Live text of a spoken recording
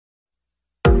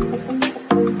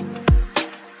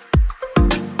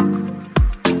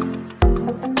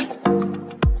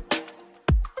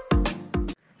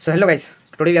So hello guys,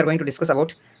 today we are going to discuss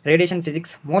about radiation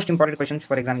physics most important questions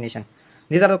for examination.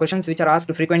 These are the questions which are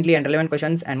asked frequently and relevant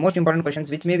questions and most important questions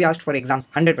which may be asked for exam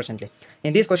 100%.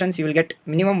 In these questions you will get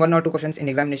minimum 1 or 2 questions in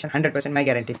examination 100% my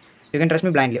guarantee. You can trust me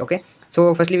blindly, okay?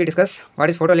 So firstly we discuss what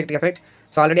is photoelectric effect.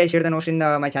 So already I shared the notes in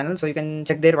my channel, so you can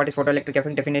check there what is photoelectric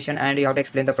effect definition and you have to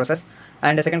explain the process.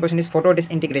 And the second question is photo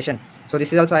disintegration. So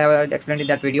this is also I have explained in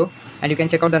that video and you can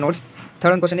check out the notes.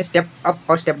 Third one question is step up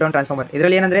or step down transformer.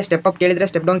 ಇದರಲ್ಲಿ ಏನಂದ್ರೆ step up ಕೇಳಿದ್ರೆ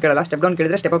step down ಕೇಳಲ್ಲ, step down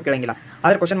ಕೇಳಿದ್ರೆ step up ಕೇಳಂಗಿಲ್ಲ.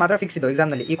 ಆದರೆ question ಮಾತ್ರ fix ಇದು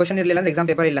ಎಕ್ಸಾಮ್ನಲ್ಲಿ. ಈ question ಇರಲಿಲ್ಲ ಅಂದ್ರೆ ಎಕ್ಸಾಮ್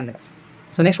ಪೇಪರ್ ಇಲ್ಲ ಅಂದ್ರೆ.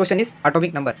 So next question is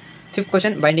atomic number. Fifth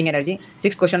question binding energy.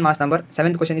 Sixth question mass number.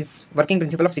 Seventh question is working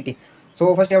principle of CT. So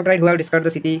first you have to write who have discovered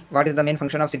the CT, what is the main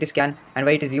function of CT scan and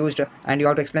why it is used, and you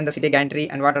have to explain the CT gantry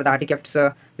and what are the artifacts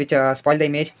which spoil the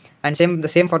image, and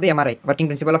the same for the MRI, working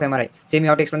principle of MRI. Same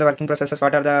you have to explain the working processes,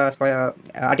 what are the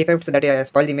artifacts that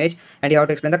spoil the image, and you have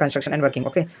to explain the construction and working.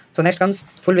 Okay. So next comes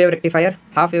full wave rectifier,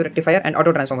 half wave rectifier, and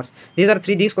auto transformers. These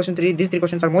three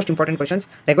questions are most important questions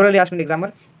regularly asked in the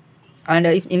examiner. And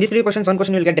if in these three questions, one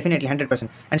question you will get definitely 100%.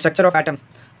 And structure of atom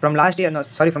from last year,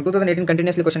 from 2018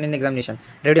 continuously question in examination.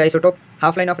 Radioisotope,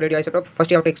 half-line of radioisotope.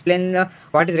 First you have to explain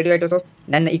what is radioisotope,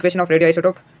 then the equation of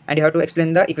radioisotope, and you have to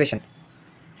explain the equation.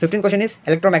 15th question is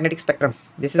electromagnetic spectrum.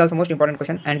 This is also most important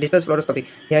question. And digital fluoroscopy.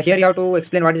 Here you have to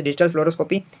explain what is digital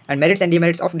fluoroscopy and merits and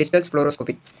demerits of digital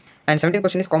fluoroscopy. And 17th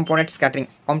question is Compton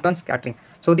scattering.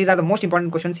 So these are the most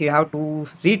important questions you have to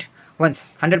read once.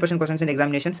 100% questions in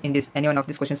examinations in this any one of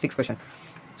these questions fixed question.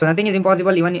 So nothing is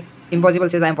impossible, even impossible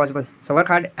says I am possible. So work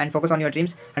hard and focus on your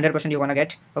dreams. 100% you're gonna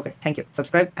get. Okay, thank you.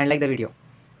 Subscribe and like the video.